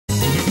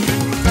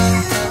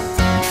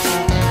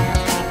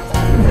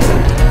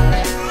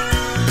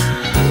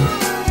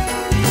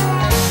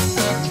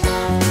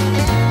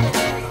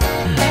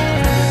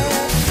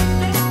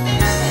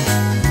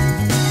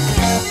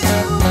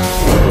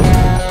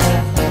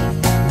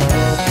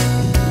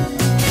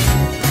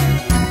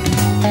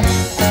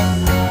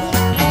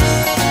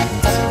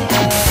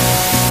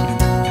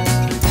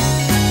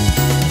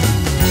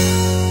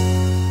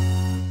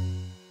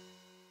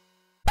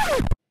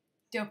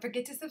Don't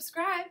forget to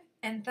subscribe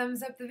and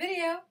thumbs up the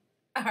video.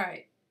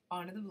 Alright,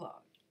 on to the vlog.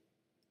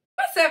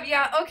 What's up,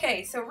 y'all?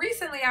 Okay, so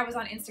recently I was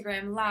on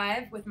Instagram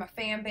Live with my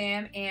fam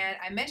bam, and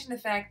I mentioned the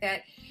fact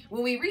that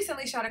when we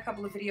recently shot a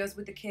couple of videos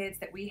with the kids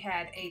that we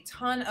had a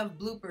ton of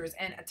bloopers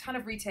and a ton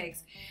of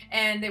retakes,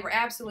 and they were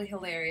absolutely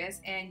hilarious,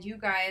 and you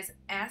guys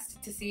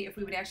asked to see if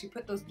we would actually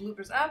put those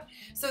bloopers up.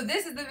 So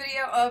this is the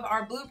video of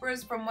our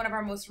bloopers from one of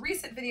our most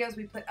recent videos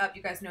we put up.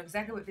 You guys know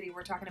exactly what video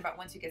we're talking about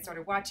once you get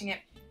started watching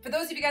it. For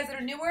those of you guys that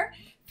are newer,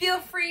 feel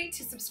free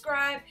to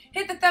subscribe,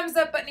 hit the thumbs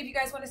up button if you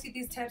guys want to see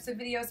these types of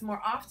videos more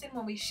often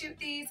when we shoot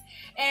these,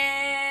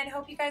 and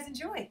hope you guys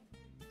enjoy.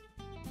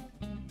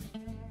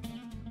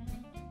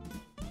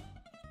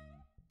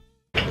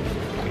 Okay.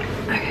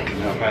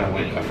 I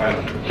finally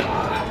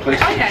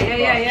placed Oh yeah.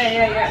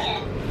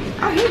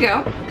 Oh, here you go.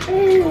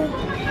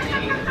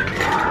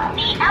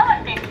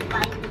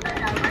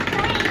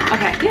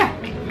 Okay, yeah,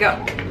 go.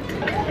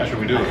 How should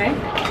we do Okay. it?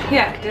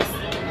 Yeah, just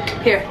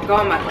here, go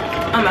on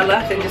my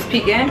left and just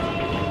peek in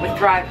with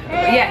Thrive.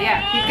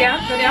 Yeah, peek down,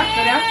 go down,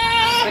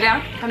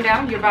 come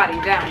down, your body,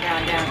 down.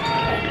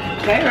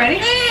 Okay, ready?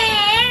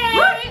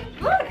 Look.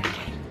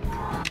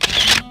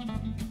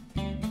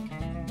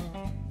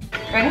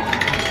 Ready?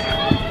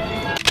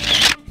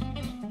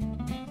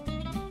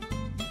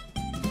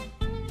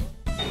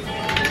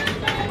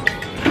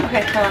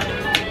 Okay, come on.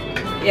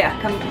 Yeah,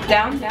 come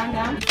down.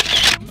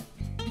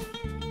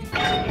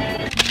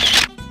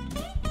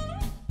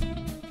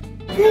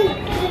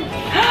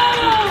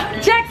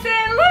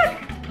 Jackson, look!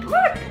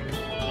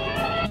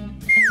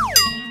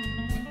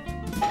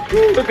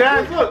 Look,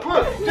 guys, look!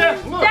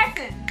 Jackson, look!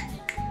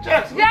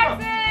 Jackson!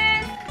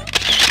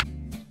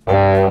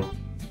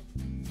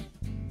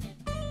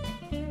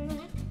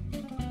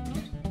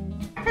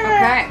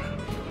 Okay.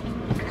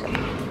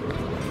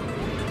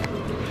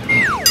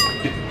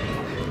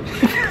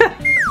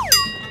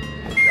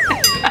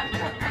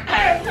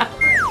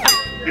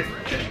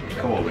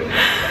 Come on, baby.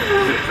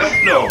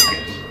 No.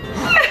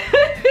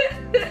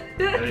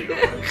 There you go.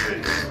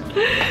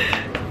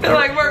 Feel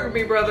like work with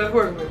me, brother.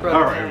 Work with me, brother.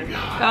 All right, here we go.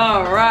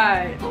 All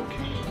right. Okay.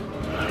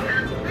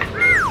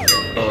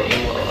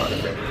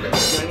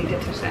 You don't need to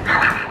touch that.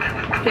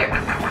 Here.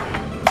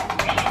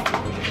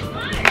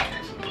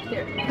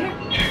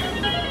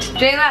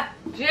 Jayla.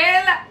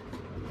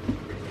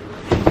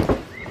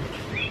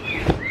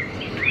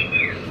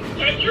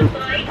 Can you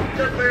bite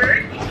the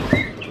bird?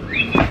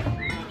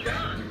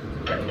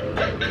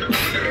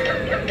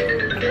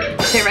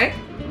 Okay, ready?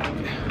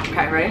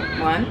 Okay, ready?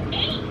 1,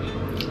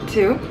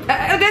 2.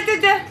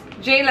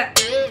 Jayla.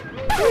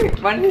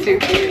 1, 2.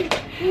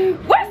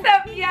 What's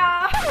up,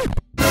 y'all?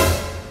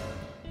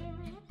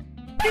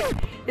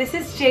 This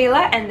is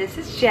Jayla and this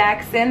is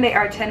Jackson. They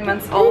are 10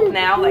 months old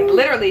now. Like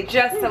literally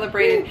just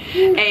celebrated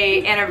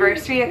a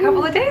anniversary a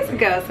couple of days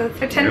ago. So it's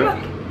their 10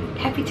 month.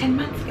 Happy 10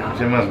 months, y'all.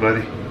 10 months,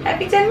 buddy.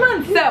 Happy 10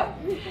 months. So,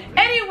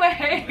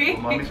 anyway.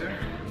 Mommy's here?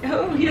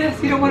 Oh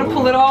yes, you don't want to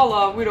pull it all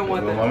off. We don't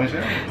want that. Mommy's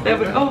here? That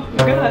would, oh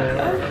god.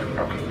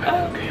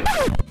 Okay.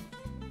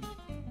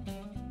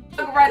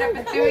 Look right up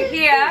and through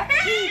here.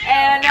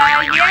 And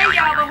yeah,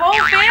 y'all, the whole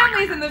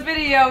family's in the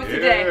video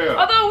today. Yeah.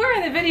 Although we're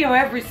in the video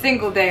every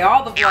single day,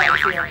 all the vlogs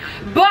here.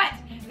 But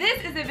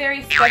this is a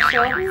very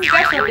special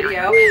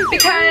video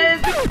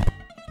because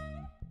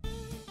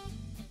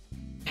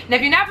now,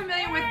 if you're not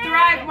familiar with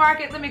Thrive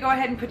Market, let me go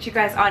ahead and put you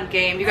guys on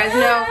game. You guys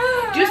know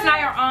Juice and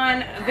I are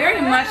on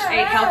very much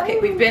a health kick.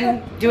 We've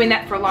been doing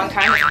that for a long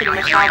time. That's pretty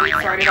much how we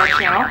started our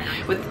channel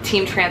with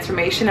team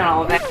transformation and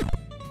all of that.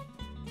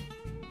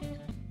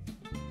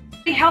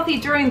 Be healthy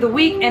during the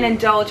week and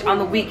indulge on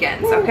the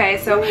weekends, okay?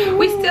 So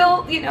we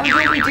still, do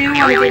what we do on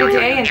a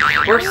day-to-day, and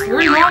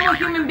we're normal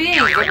human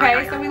beings,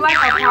 okay? So we like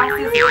our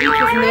pastas and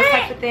pizzas and those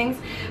types of things.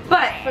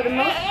 But for the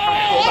most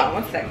part, hold on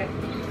 1 second.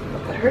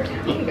 I'll put her down.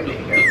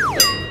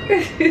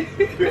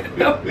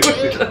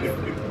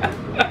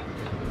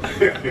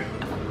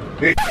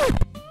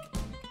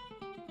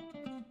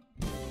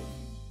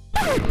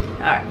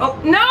 Alright. Oh,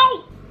 no!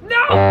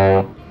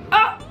 Oh!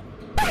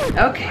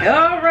 Okay,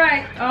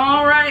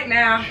 alright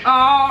now.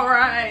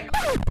 Alright.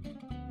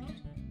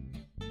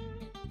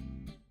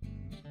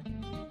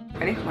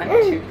 Ready? 1,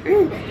 2,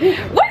 3.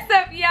 What's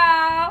up,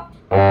 y'all?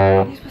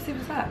 You're supposed to say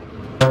what's up.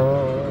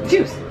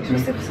 Juice, you're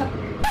supposed to say what's up.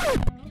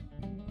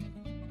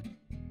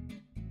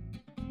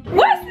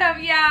 What's up,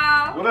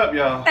 y'all? What up,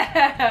 y'all?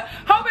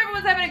 Hope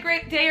everyone's having a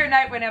great day or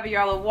night whenever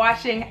y'all are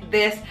watching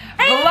this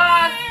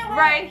vlog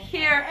right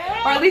here.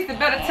 Or at least a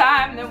better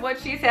time than what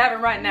she's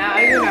having right now,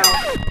 you know.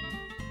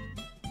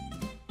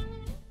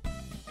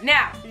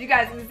 Now, as you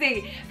guys can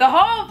see, the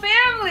whole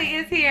family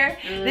is here.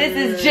 This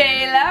is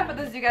Jayla, for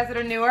those of you guys that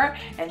are newer.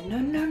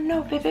 And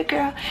no, baby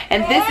girl.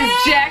 And this is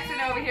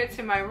Jackson over here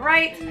to my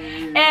right.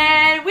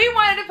 And we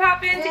wanted to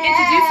pop in to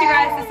introduce you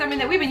guys to something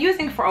that we've been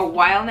using for a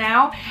while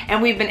now.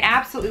 And we've been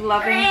absolutely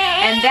loving.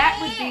 And that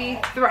would be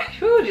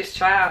Thrive. Ooh, this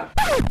child.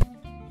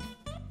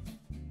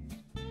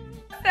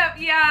 What's up,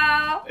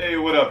 y'all? Hey,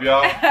 what up,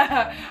 y'all?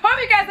 Hope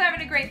you guys are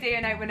having a great day or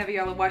night whenever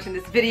y'all are watching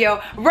this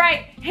video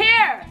right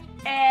here.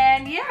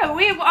 And yeah,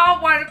 we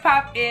all wanted to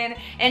pop in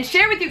and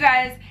share with you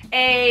guys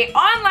a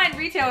online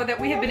retailer that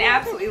we have been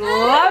absolutely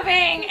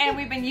loving and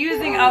we've been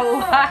using a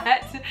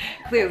lot.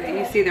 Clearly,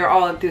 you see they're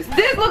all enthused.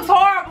 This looks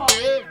horrible.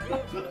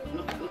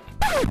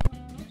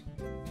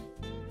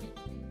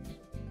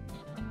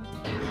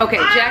 Okay,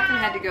 Jackson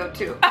had to go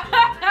too.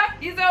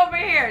 He's over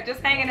here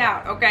just hanging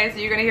out. Okay, so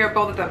you're gonna hear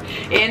both of them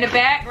in the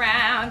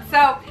background.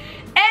 So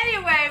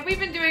anyway, we've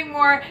been doing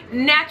more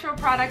natural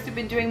products. We've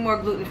been doing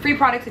more gluten-free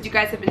products that you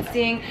guys have been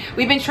seeing.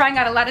 We've been trying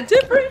out a lot of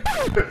different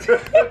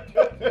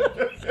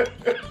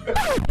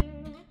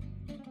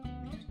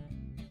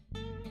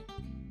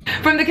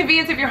from the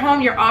convenience of your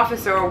home, your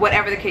office, or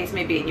whatever the case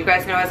may be. You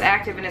guys know, as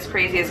active and as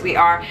crazy as we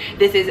are,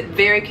 this is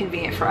very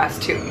convenient for us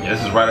too. Yeah,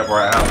 this is right up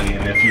our alley,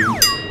 and if you...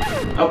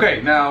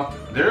 Okay, now,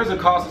 there is a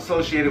cost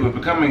associated with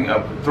becoming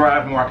a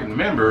Thrive Market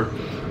member.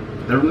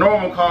 The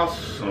normal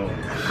cost...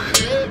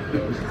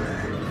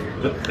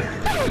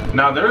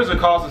 Now, there is a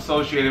cost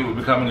associated with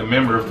becoming a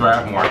member of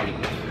Thrive Market.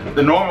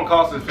 The normal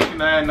cost is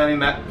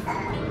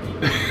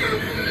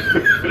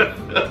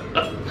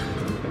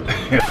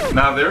 $59.99.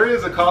 Now, there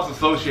is a cost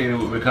associated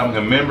with becoming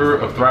a member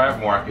of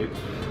Thrive Market.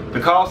 The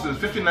cost is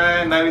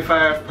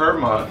 $59.95 per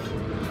month.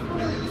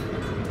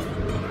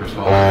 First of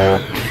all,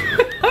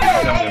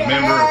 becoming a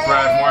member of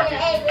Thrive Market.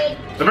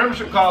 The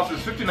membership cost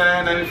is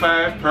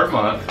 $59.95 per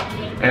month,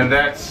 and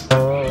that's...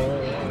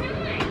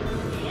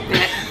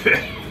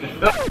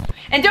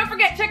 And don't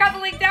forget, check out the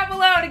link down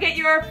below to get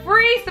your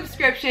free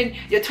subscription,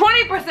 your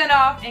 20%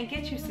 off, and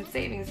get you some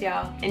savings,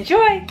 y'all.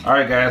 Enjoy. All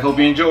right, guys. Hope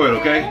you enjoy it,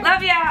 okay?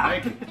 Love y'all.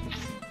 Thank you.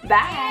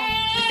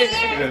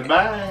 Bye.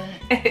 Bye.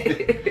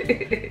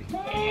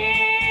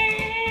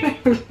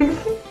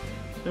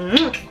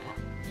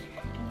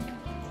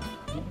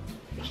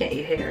 You can't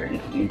eat hair.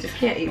 You just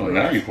can't eat. Oh,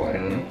 now you're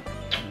quiet.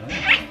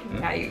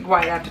 Now you're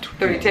quiet after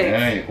 30 takes.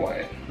 Now you're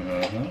quiet.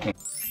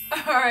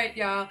 Alright,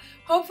 y'all.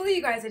 Hopefully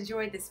you guys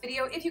enjoyed this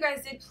video. If you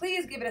guys did,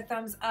 please give it a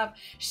thumbs up.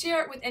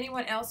 Share it with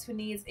anyone else who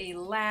needs a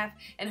laugh.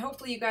 And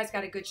hopefully you guys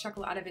got a good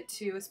chuckle out of it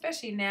too,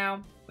 especially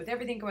now with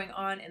everything going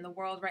on in the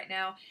world right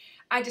now.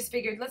 I just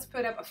figured let's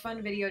put up a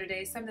fun video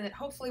today, something that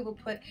hopefully will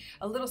put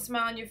a little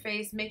smile on your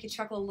face, make you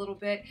chuckle a little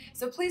bit.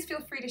 So please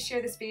feel free to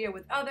share this video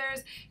with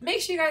others.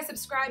 Make sure you guys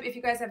subscribe if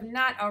you guys have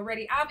not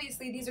already.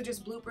 Obviously, these are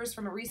just bloopers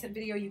from a recent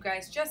video you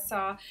guys just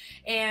saw,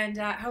 and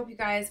I hope you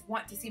guys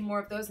want to see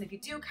more of those. And if you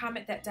do,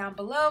 comment that down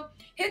below.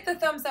 Hit the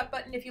thumbs up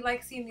button if you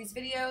like seeing these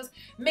videos.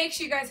 Make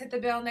sure you guys hit the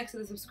bell next to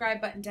the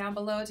subscribe button down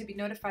below to be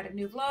notified of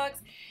new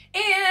vlogs.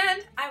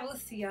 And I will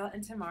see y'all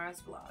in tomorrow's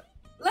vlog.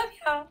 Love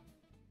y'all.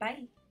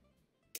 Bye.